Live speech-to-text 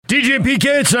DJ and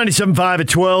PK, it's 97.5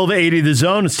 at 1280 The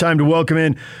Zone. It's time to welcome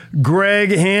in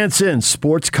Greg Hansen,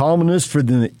 sports columnist for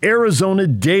the Arizona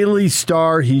Daily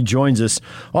Star. He joins us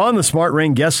on the Smart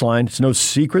Rain guest line. It's no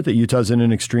secret that Utah's in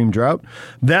an extreme drought.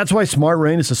 That's why Smart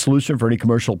Rain is a solution for any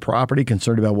commercial property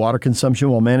concerned about water consumption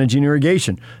while managing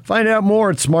irrigation. Find out more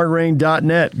at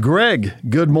smartrain.net. Greg,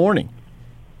 good morning.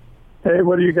 Hey,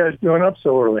 what are you guys doing up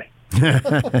so early?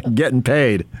 Getting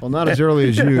paid. Well, not as early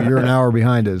as you. You're an hour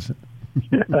behind us.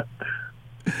 Yeah.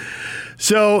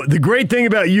 So the great thing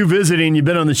about you visiting, you've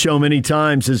been on the show many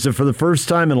times, is that for the first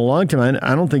time in a long time,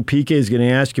 I don't think PK is going to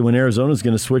ask you when Arizona's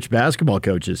going to switch basketball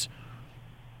coaches.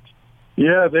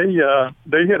 Yeah, they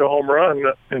hit a home run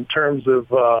in terms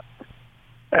of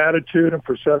attitude and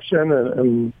perception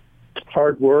and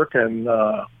hard work and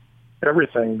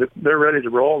everything. They're ready to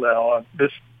roll now.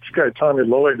 This guy, Tommy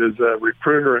Lloyd, is a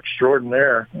recruiter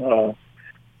extraordinaire.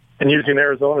 And using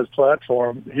Arizona's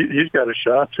platform, he's got a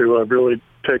shot to really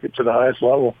take it to the highest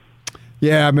level.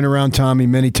 Yeah, I've been around Tommy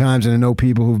many times, and I know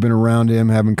people who've been around him,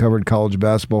 having covered college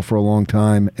basketball for a long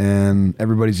time, and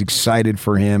everybody's excited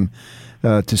for him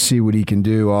to see what he can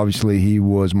do. Obviously, he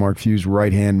was Mark Few's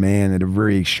right-hand man at a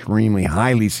very extremely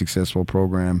highly successful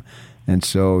program. And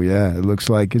so, yeah, it looks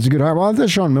like it's a good hire. Well, I thought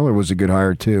Sean Miller was a good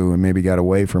hire, too, and maybe got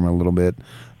away from it a little bit.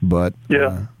 But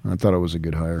yeah, I thought it was a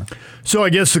good hire. So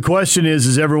I guess the question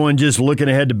is everyone just looking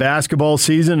ahead to basketball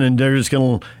season and they're just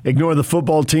going to ignore the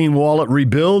football team while it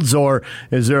rebuilds, or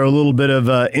is there a little bit of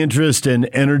interest and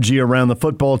energy around the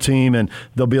football team, and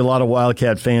there'll be a lot of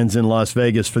Wildcat fans in Las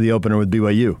Vegas for the opener with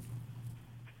BYU?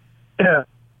 Yeah,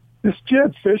 this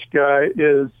Jed Fish guy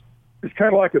is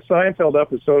kind of like a Seinfeld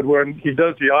episode where he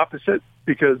does the opposite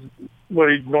because what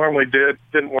he normally did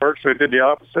didn't work, so he did the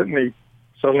opposite, and he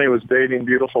suddenly was dating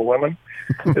beautiful women.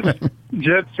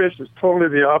 Jed Fish is totally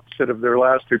the opposite of their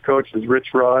last two coaches, Rich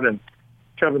Rod and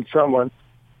Kevin Sumlin.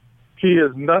 He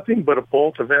is nothing but a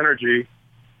bolt of energy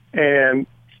and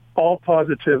all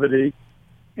positivity.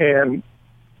 And,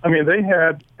 I mean, they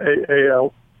had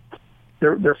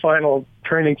their final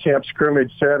training camp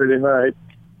scrimmage Saturday night,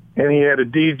 and he had a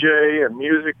DJ and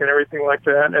music and everything like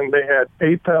that, and they had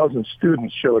 8,000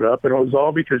 students showed up, and it was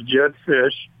all because Jed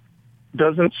Fish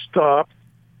doesn't stop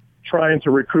trying to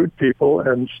recruit people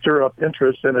and stir up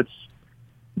interest, and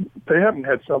they haven't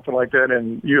had something like that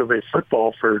in U of A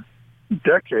football for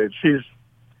decades.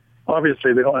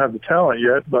 Obviously they don't have the talent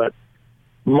yet, but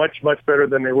much, much better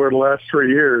than they were the last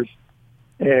 3 years.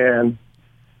 And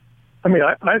I mean,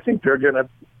 I think they're going to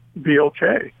be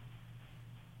okay.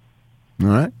 All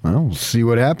right. Well, we'll see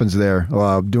what happens there.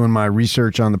 Doing my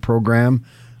research on the program,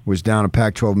 was down at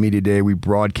Pac-12 Media Day. We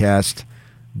broadcast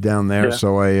down there, yeah.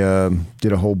 So I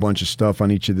did a whole bunch of stuff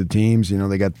on each of the teams. You know,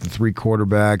 they got the three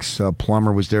quarterbacks.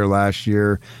 Plummer was there last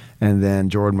year, and then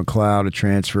Jordan McLeod, a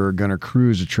transfer, Gunnar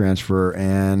Cruz, a transfer,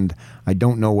 and I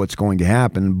don't know what's going to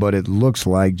happen, but it looks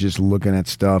like, just looking at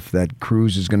stuff, that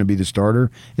Cruz is going to be the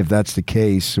starter. If that's the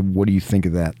case, what do you think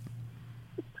of that?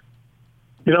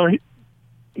 You know,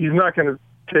 he's not going to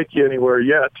take you anywhere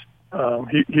yet.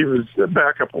 He was a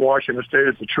backup at Washington State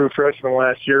as a true freshman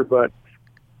last year, but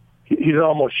he's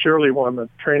almost surely won the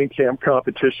training camp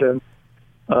competition.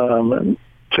 And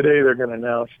today they're going to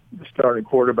announce the starting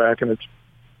quarterback, and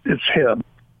it's him.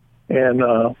 And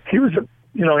he was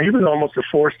almost a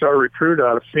four-star recruit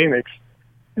out of Phoenix,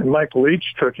 and Mike Leach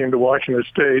took him to Washington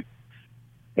State,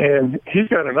 and he's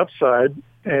got an upside,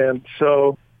 and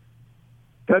so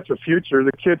that's a future.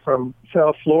 The kid from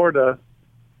South Florida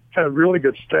had really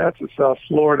good stats at South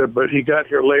Florida, but he got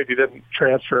here late. He didn't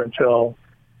transfer until,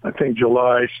 I think,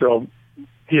 July, so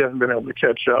he hasn't been able to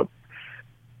catch up.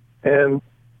 And,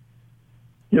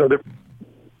 you know,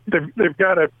 they've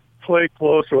got to play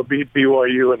close or beat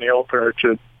BYU in the opener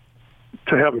to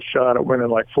have a shot at winning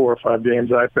like 4 or 5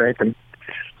 games, I think. And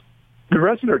the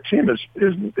rest of their team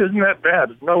isn't that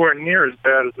bad. It's nowhere near as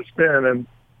bad as it's been, and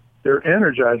they're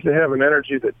energized. They have an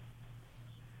energy that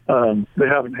they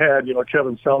haven't had. You know,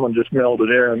 Kevin Selman just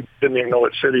melded in, didn't even know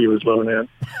what city he was living in.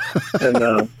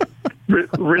 And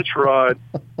Rich Rod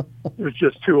was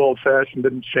just too old-fashioned,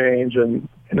 didn't change, and,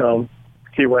 you know,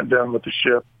 he went down with the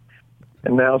ship.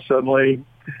 And now suddenly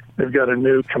they've got a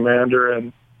new commander,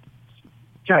 and,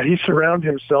 God, he surrounded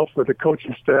himself with a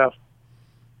coaching staff.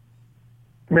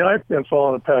 I mean, I've been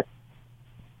following the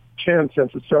Pac-10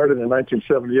 since it started in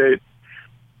 1978.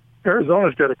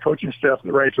 Arizona's got a coaching staff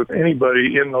that ranks with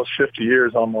anybody in those 50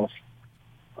 years almost.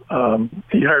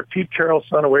 He hired Pete Carroll's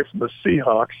son away from the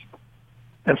Seahawks.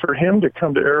 And for him to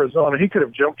come to Arizona, he could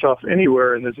have jumped off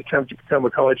anywhere in his attempt to become a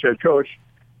college head coach.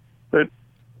 But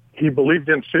he believed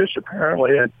in Fish,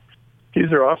 apparently, and he's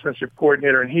their offensive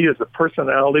coordinator, and he is a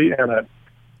personality and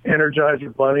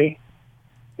Energizer Bunny,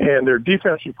 and their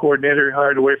defensive coordinator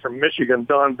hired away from Michigan,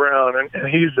 Don Brown,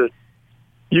 and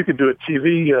you could do a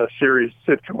TV series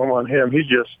sitcom on him. He's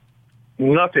just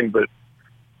nothing but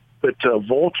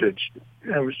voltage,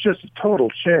 and it was just a total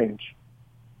change.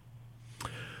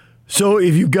 So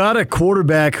if you've got a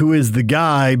quarterback who is the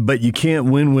guy, but you can't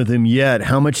win with him yet,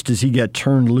 how much does he get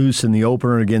turned loose in the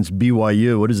opener against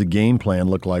BYU? What does the game plan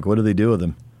look like? What do they do with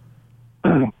him?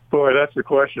 Boy, that's the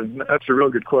question. That's a real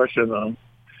good question.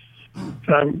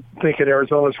 I'm thinking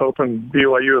Arizona's hoping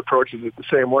BYU approaches it the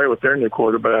same way with their new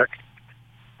quarterback.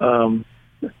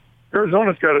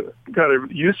 Arizona's got a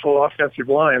useful offensive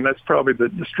line. That's probably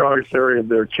the strongest area of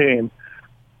their team.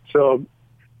 So,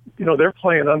 they're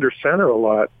playing under center a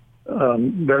lot.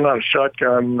 They're not a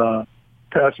shotgun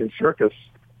passing circus.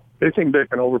 They think they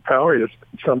can overpower you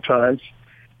sometimes.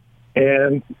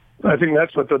 And I think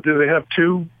that's what they'll do. They have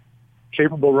 2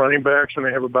 capable running backs, and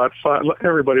they have about 5.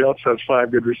 Everybody else has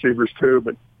 5 good receivers too,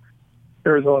 but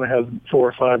Arizona has 4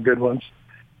 or 5 good ones.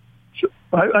 So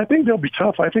I think they'll be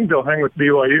tough. I think they'll hang with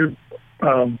BYU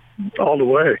all the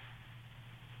way.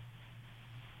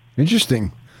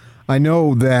 Interesting. I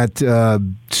know that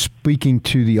speaking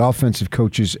to the offensive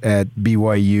coaches at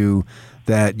BYU,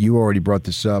 that you already brought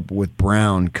this up with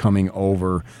Brown coming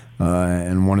over,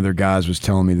 and one of their guys was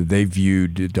telling me that they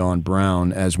viewed Don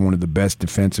Brown as one of the best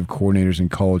defensive coordinators in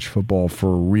college football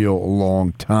for a real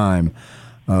long time,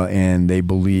 and they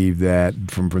believe that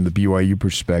from the BYU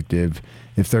perspective,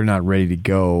 if they're not ready to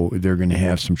go, they're going to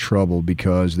have some trouble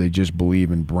because they just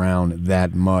believe in Brown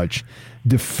that much.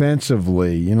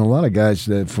 Defensively, a lot of guys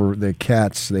that for the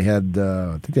Cats, they had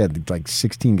I think they had like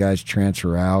 16 guys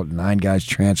transfer out, 9 guys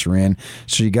transfer in,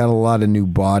 so you got a lot of new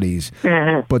bodies.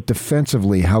 Mm-hmm. But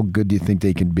defensively, how good do you think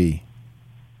they can be?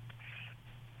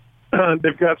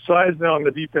 They've got size now on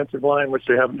the defensive line, which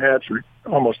they haven't had for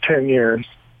almost 10 years.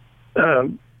 Their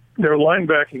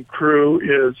linebacking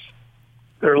crew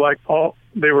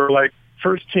they were like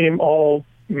first team all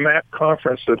MAC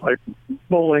conference at like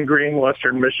Bowling Green,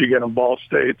 Western Michigan, and Ball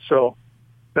State. So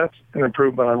that's an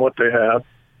improvement on what they have.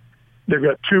 They've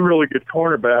got 2 really good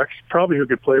cornerbacks, probably who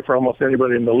could play for almost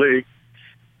anybody in the league.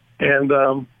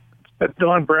 And at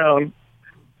Don Brown,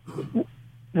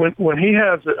 when he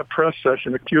has a press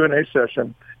session, a Q&A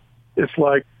session, it's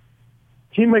like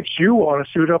he makes you want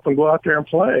to suit up and go out there and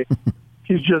play.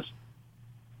 He's just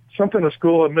something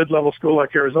a mid-level school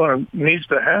like Arizona needs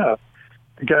to have.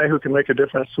 A guy who can make a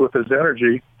difference with his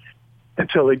energy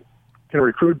until he can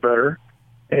recruit better.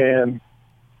 And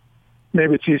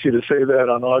maybe it's easy to say that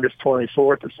on August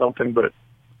 24th or something, but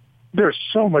they're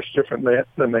so much different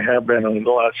than they have been in the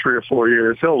last 3 or 4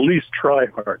 years. They'll at least try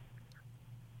hard.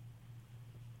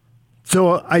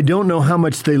 So I don't know how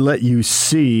much they let you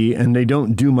see, and they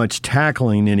don't do much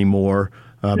tackling anymore.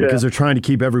 Because they're trying to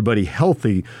keep everybody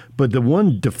healthy. But the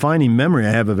one defining memory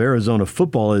I have of Arizona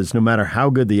football is no matter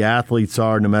how good the athletes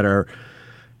are, no matter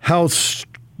how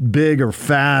big or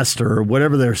fast or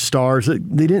whatever their stars,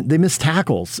 they missed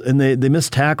tackles. And they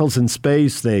missed tackles in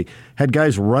space. They had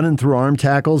guys running through arm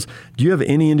tackles. Do you have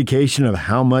any indication of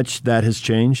how much that has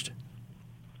changed?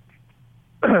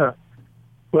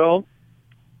 Well,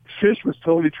 Fish was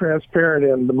totally transparent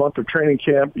in the month of training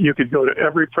camp. You could go to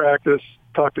every practice,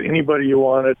 talk to anybody you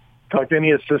wanted, talk to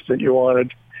any assistant you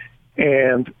wanted.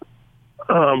 And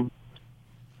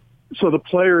so the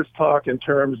players talk in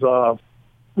terms of,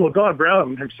 well, Don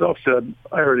Brown himself said,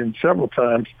 I heard him several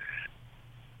times,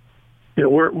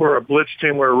 we're a blitz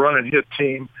team, we're a run and hit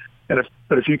team,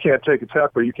 but if you can't take a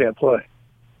tackle, you can't play.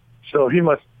 So he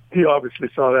obviously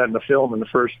saw that in the film in the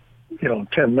first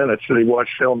 10 minutes that he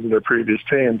watched films of their previous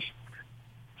teams.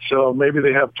 So maybe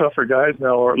they have tougher guys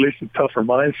now, or at least a tougher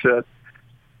mindset.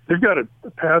 They've got a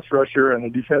pass rusher and a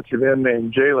defensive end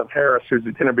named Jalen Harris, who's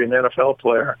going to be an NFL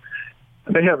player.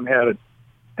 And they haven't had an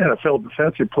NFL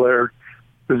defensive player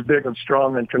who's big and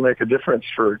strong and can make a difference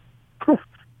for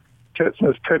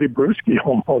Teddy Bruschi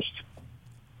almost.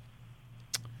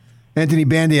 Anthony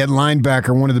Bandy at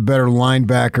linebacker, one of the better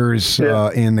linebackers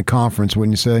in the conference,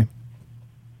 wouldn't you say?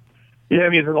 Yeah,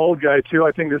 and he's an old guy too.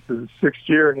 I think this is his 6th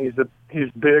year, and he's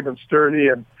big and sturdy,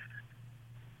 and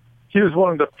he was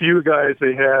one of the few guys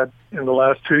they had in the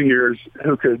last 2 years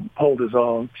who could hold his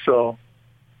own. So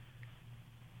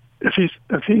if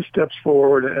he steps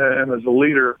forward and is a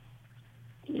leader,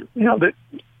 they're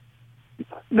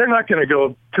not going to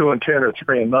go 2-10 or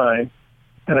 3-9.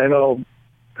 And I know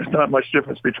there's not much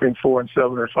difference between 4-7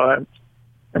 or 5.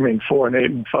 I mean 4-8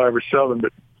 and 5 or 7,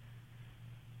 but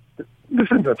this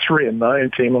isn't a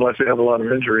 3-9 team unless they have a lot of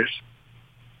injuries.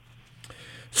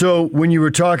 So when you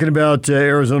were talking about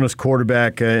Arizona's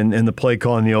quarterback and the play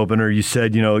call in the opener, you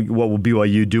said, what will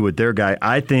BYU do with their guy?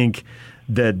 I think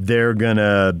that they're going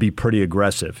to be pretty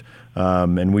aggressive.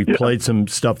 And we played some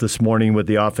stuff this morning with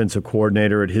the offensive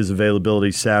coordinator at his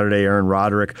availability Saturday. Aaron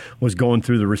Roderick was going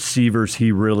through the receivers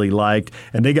he really liked.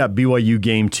 And they got BYU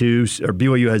game 2, or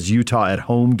BYU has Utah at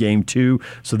home game 2.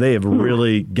 So they have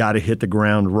really got to hit the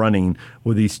ground running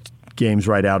with these games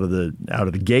right out of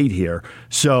the gate here.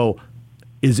 So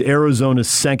is Arizona's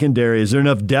secondary, is there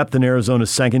enough depth in Arizona's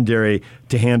secondary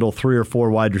to handle 3 or 4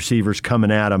 wide receivers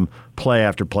coming at them play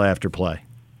after play after play?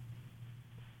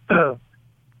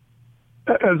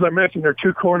 As I mentioned, their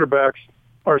 2 cornerbacks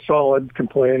are solid, can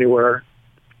play anywhere.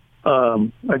 I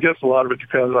guess a lot of it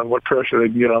depends on what pressure they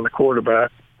can get on the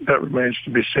quarterback. That remains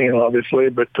to be seen, obviously.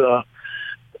 But,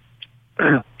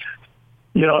 I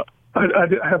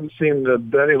haven't seen the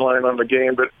betting line on the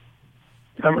game, but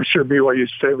I'm sure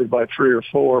BYU's favored by 3 or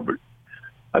 4, but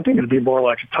I think it'd be more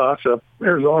like a toss-up.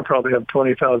 Arizona probably have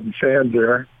 20,000 fans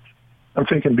there. I'm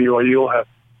thinking BYU will have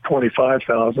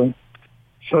 25,000.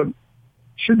 So it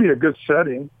should be a good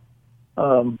setting.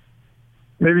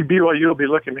 Maybe BYU will be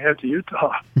looking ahead to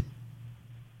Utah.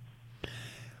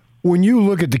 When you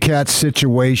look at the Cats'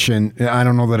 situation, I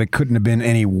don't know that it couldn't have been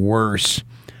any worse.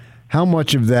 How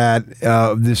much of that,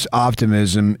 this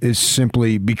optimism, is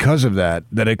simply because of that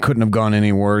it couldn't have gone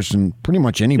any worse, and pretty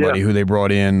much anybody who they brought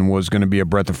in was going to be a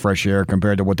breath of fresh air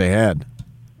compared to what they had?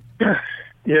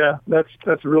 Yeah, that's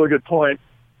a really good point.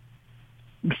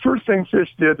 The first thing Fish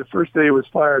did the first day he was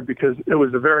fired, because it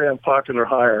was a very unpopular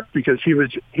hire, because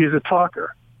he's a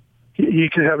talker. He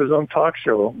could have his own talk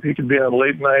show. He could be on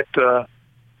late night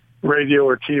radio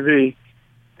or TV.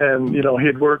 And,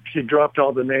 he dropped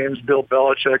all the names, Bill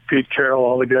Belichick, Pete Carroll,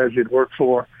 all the guys he'd worked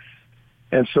for.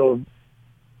 And so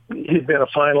he'd been a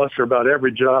finalist for about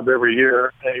every job every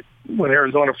year. And when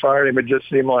Arizona fired him, it just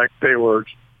seemed like they were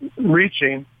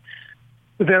reaching.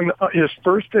 But then his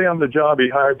first day on the job, he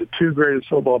hired the 2 greatest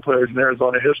football players in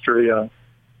Arizona history,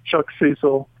 Chuck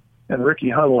Cecil and Ricky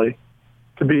Hunley,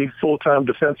 to be full-time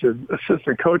defensive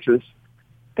assistant coaches.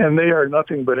 And they are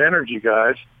nothing but energy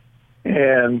guys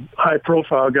and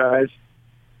high-profile guys,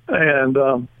 and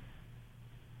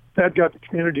that got the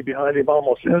community behind him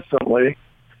almost instantly.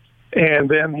 And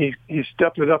then he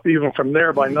stepped it up even from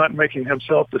there by not making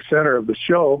himself the center of the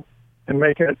show and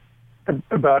making it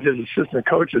about his assistant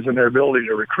coaches and their ability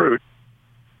to recruit.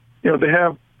 He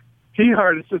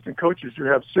hired assistant coaches who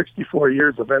have 64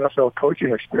 years of NFL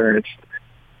coaching experience.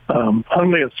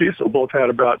 Hunley and Cecil both had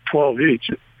about 12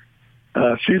 each.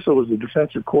 Cecil was the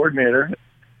defensive coordinator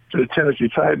to the Tennessee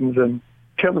Titans, and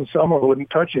Kevin Summer wouldn't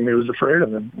touch him. He was afraid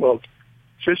of him. Well,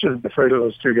 Fish isn't afraid of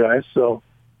those 2 guys, so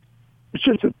it's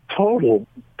just a total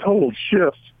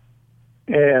shift.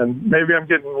 And maybe I'm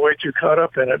getting way too caught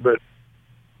up in it, but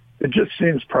it just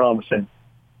seems promising.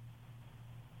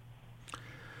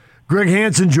 Greg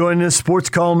Hansen joining us, sports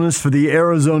columnist for the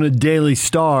Arizona Daily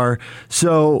Star.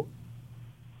 So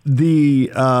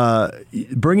the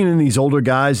bringing in these older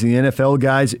guys, the NFL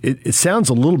guys, it sounds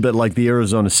a little bit like the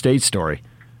Arizona State story.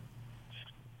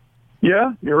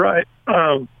 Yeah, you're right.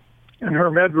 And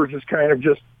Herm Edwards is kind of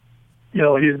just,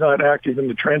 he's not active in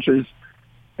the trenches.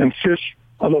 And Fish,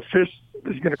 although Fish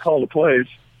is going to call the plays,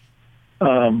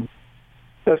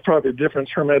 that's probably the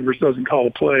difference. Herm Edwards doesn't call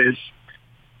the plays.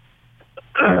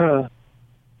 And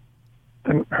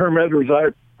Herm Edwards,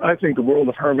 I think the world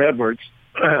of Herm Edwards.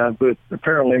 But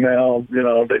apparently now,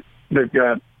 they're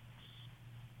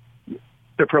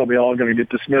probably all going to get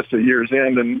dismissed at year's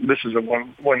end, and this is a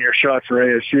one-year shot for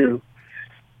ASU.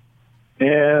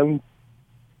 And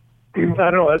I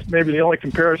don't know, that's maybe the only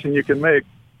comparison you can make.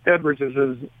 Edwards is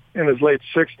in his late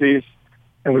 60s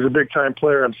and was a big-time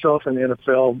player himself in the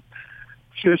NFL.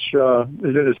 Fish is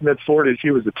in his mid-40s.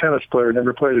 He was a tennis player,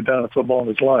 never played a down of football in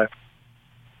his life.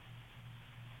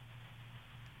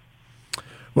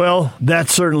 Well,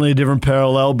 that's certainly a different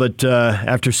parallel, but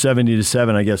after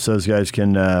 70-7, I guess those guys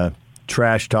can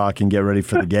trash talk and get ready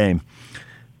for the game.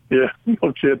 Yeah,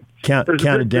 no kid. Count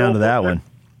it down to that one.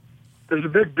 There's a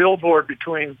big billboard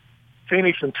between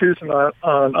Phoenix and Tucson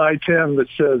on I-10 that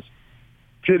says,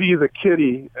 "Pity the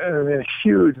Kitty," and in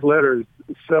huge letters,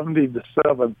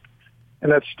 70-7. And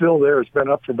that's still there. It's been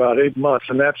up for about 8 months,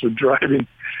 and that's driving.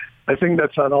 I think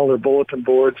that's on all their bulletin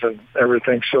boards and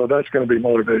everything, so that's going to be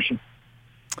motivation.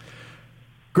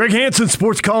 Greg Hansen,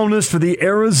 sports columnist for the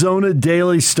Arizona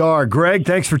Daily Star. Greg,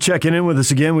 thanks for checking in with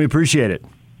us again. We appreciate it.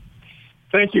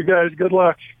 Thank you, guys. Good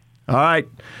luck. All right.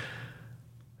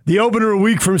 The opener a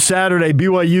week from Saturday,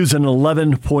 BYU's an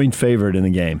 11-point favorite in the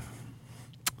game.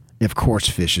 Of course,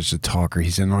 Fish is a talker.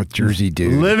 He's a North Jersey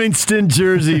dude. Livingston,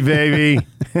 Jersey, baby.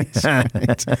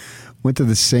 Right. Went to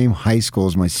the same high school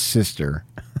as my sister.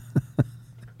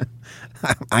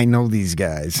 I know these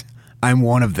guys. I'm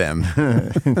one of them.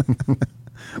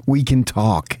 We can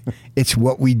talk. It's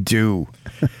what we do.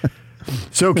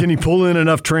 So can he pull in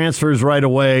enough transfers right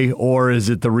away, or is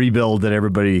it the rebuild that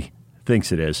everybody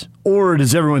thinks it is? Or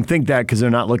does everyone think that because they're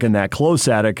not looking that close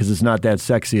at it because it's not that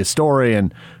sexy a story,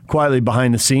 and quietly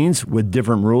behind the scenes with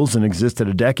different rules than existed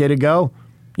a decade ago,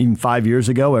 even 5 years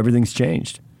ago, everything's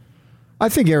changed? I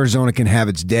think Arizona can have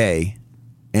its day,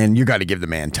 and you got to give the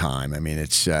man time. I mean,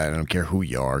 it's I don't care who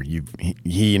you are.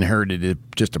 He inherited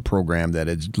just a program that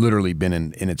has literally been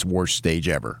in its worst stage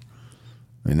ever.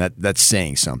 I mean, that's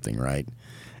saying something, right?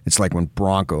 It's like when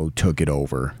Bronco took it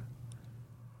over.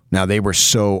 Now,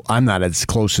 I'm not as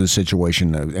close to the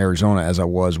situation of Arizona as I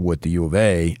was with the U of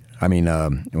A. I mean,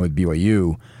 with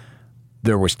BYU.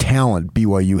 There was talent.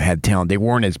 BYU had talent. They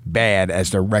weren't as bad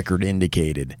as their record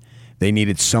indicated. They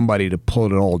needed somebody to pull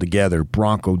it all together.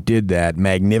 Bronco did that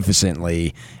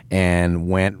magnificently and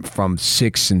went from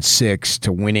 6-6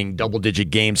 to winning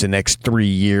double-digit games the next 4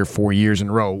 years in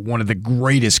a row. One of the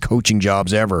greatest coaching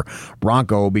jobs ever.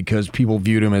 Bronco, because people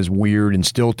viewed him as weird and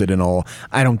stilted and all,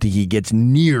 I don't think he gets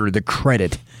near the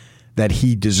credit that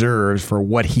he deserves for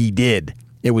what he did.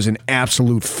 It was an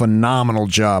absolute phenomenal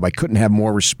job. I couldn't have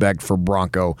more respect for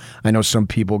Bronco. I know some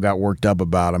people got worked up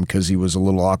about him because he was a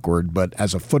little awkward, but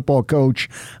as a football coach,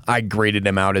 I graded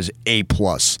him out as A+.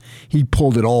 He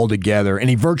pulled it all together, and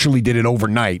he virtually did it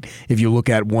overnight. If you look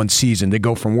at one season, to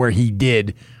go from where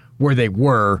they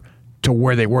were, to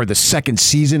where they were the second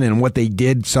season and what they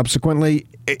did subsequently,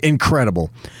 incredible.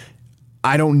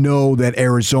 I don't know that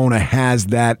Arizona has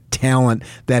that talent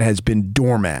that has been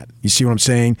doormat. You see what I'm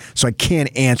saying? So I can't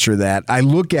answer that. I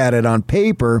look at it on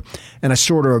paper, and I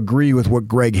sort of agree with what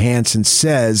Greg Hansen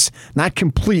says, not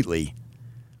completely.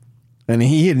 And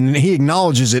he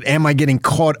acknowledges it. Am I getting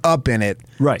caught up in it?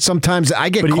 Right. Sometimes I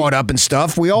get caught up in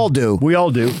stuff. We all do. We all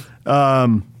do.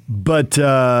 But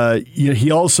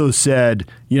he also said,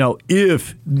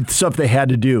 if stuff they had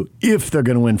to do, if they're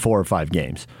going to win 4 or 5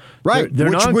 games. Right,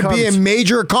 which would be a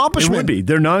major accomplishment. It would be.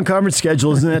 Their non-conference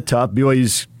schedule isn't that tough.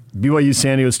 BYU,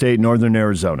 San Diego State, Northern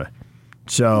Arizona.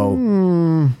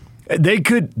 So they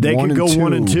could go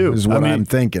 1-2 is what I'm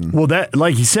thinking. Well, that,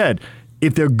 like he said,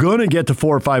 if they're going to get to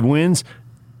 4 or 5 wins,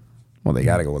 well, they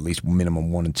got to go at least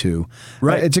minimum 1-2.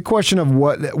 Right. It's a question of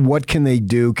what can they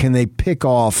do? Can they pick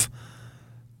off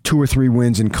 2 or 3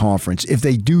 wins in conference? If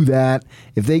they do that,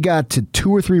 if they got to 2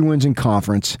 or 3 wins in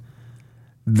conference.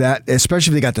 That,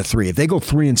 especially if they got to 3. If they go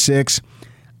 3-6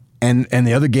 and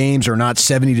the other games are not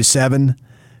 70-7,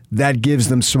 that gives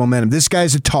them some momentum. This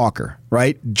guy's a talker,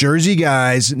 right? Jersey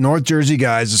guys, North Jersey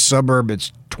guys, a suburb,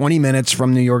 it's 20 minutes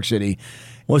from New York City.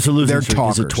 What's the losing streak?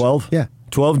 Talkers. Is it 12? Yeah.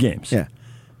 12 games. Yeah.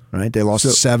 Right? They lost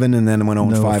 7 and then went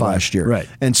 0-5 last year. Right.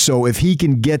 And so if he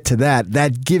can get to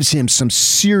that gives him some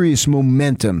serious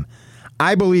momentum.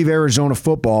 I believe Arizona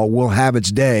football will have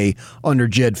its day under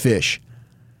Jedd Fisch.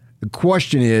 The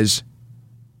question is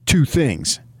 2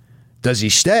 things. Does he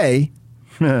stay?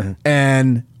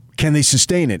 And can they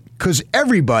sustain it? Because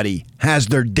everybody has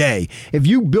their day. If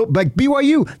you built, like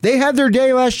BYU, they had their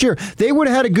day last year. They would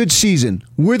have had a good season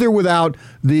with or without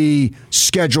the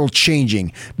schedule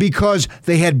changing because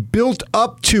they had built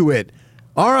up to it.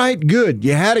 All right, good.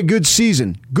 You had a good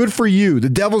season. Good for you. The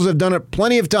Devils have done it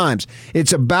plenty of times.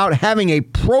 It's about having a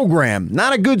program,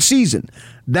 not a good season.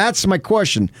 That's my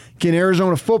question. Can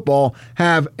Arizona football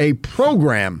have a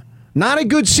program? Not a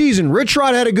good season. Rich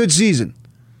Rod had a good season.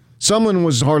 Someone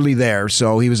was hardly there,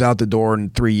 so he was out the door in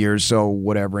 3 years, so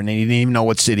whatever. And he didn't even know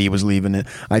what city he was leaving.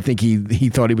 I think he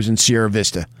thought he was in Sierra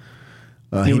Vista.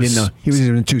 He didn't know. He was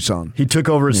in Tucson. He took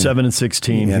over a 7-6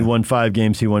 team. Yeah. He won 5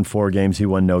 games. He won 4 games. He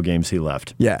won no games. He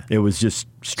left. Yeah. It was just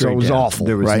straight So it was down. awful,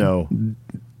 There was right? no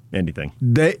anything.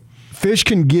 Fish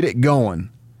can get it going.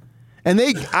 And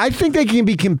I think they can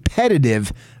be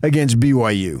competitive against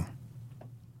BYU.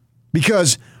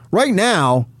 Because right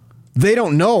now, they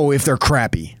don't know if they're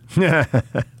crappy.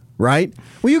 Right?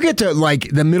 Well, you get to like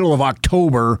the middle of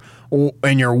October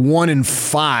and you're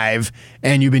 1-5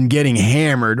 and you've been getting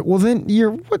hammered. Well, then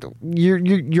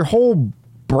your whole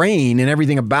brain and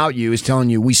everything about you is telling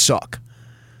you we suck.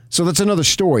 So that's another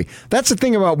story. That's the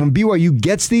thing about when BYU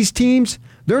gets these teams,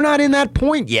 they're not in that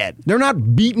point yet. They're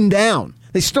not beaten down.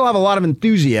 They still have a lot of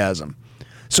enthusiasm.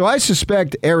 So I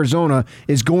suspect Arizona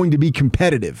is going to be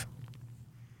competitive.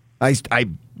 I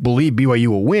believe BYU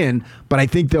will win, but I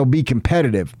think they'll be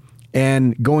competitive.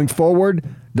 And going forward,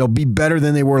 they'll be better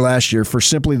than they were last year for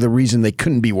simply the reason they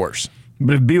couldn't be worse.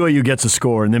 But if BYU gets a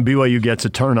score and then BYU gets a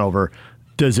turnover,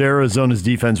 does Arizona's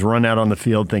defense run out on the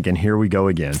field thinking, here we go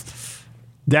again?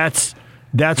 That's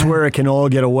where it can all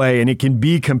get away, and it can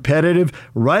be competitive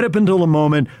right up until the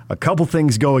moment a couple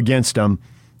things go against them,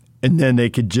 and then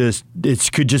it could just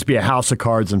be a house of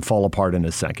cards and fall apart in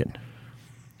a second.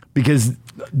 Because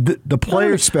the players I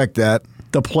don't expect that.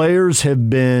 The players have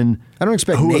been. I don't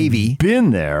expect who Navy. Have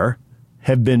been there,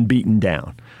 have been beaten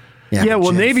down. Yeah,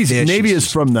 well, Navy is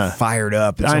from the fired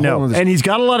up. I know, and he's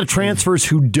got a lot of transfers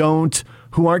who aren't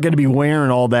going to be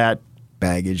wearing all that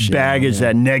baggage,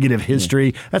 that negative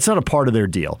history. That's not a part of their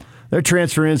deal. They're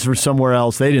transferring from somewhere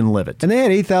else. They didn't live it. And they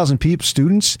had 8,000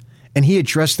 students, and he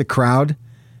addressed the crowd,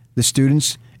 the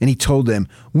students, and he told them,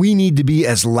 we need to be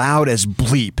as loud as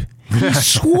bleep. He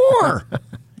swore.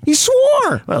 He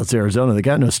swore. Well, it's Arizona. They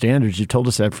got no standards. You've told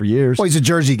us that for years. Well, he's a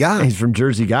Jersey guy. He's from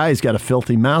Jersey guy. He's got a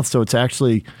filthy mouth, so it's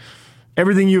actually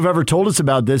everything you've ever told us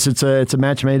about this. It's a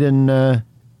match made in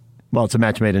it's a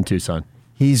match made in Tucson.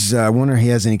 I wonder if he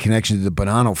has any connection to the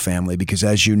Bonanno family because,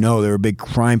 as you know, they're a big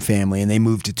crime family, and they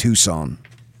moved to Tucson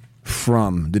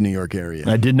from the New York area.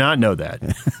 I did not know that.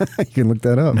 You can look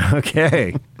that up.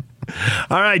 Okay.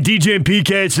 All right, DJ and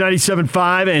PK, it's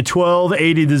 97.5 and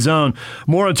 1280 The Zone.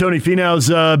 More on Tony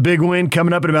Finau's big win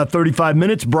coming up in about 35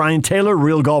 minutes. Brian Taylor,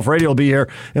 Real Golf Radio, will be here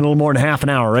in a little more than half an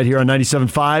hour right here on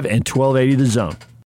 97.5 and 1280 The Zone.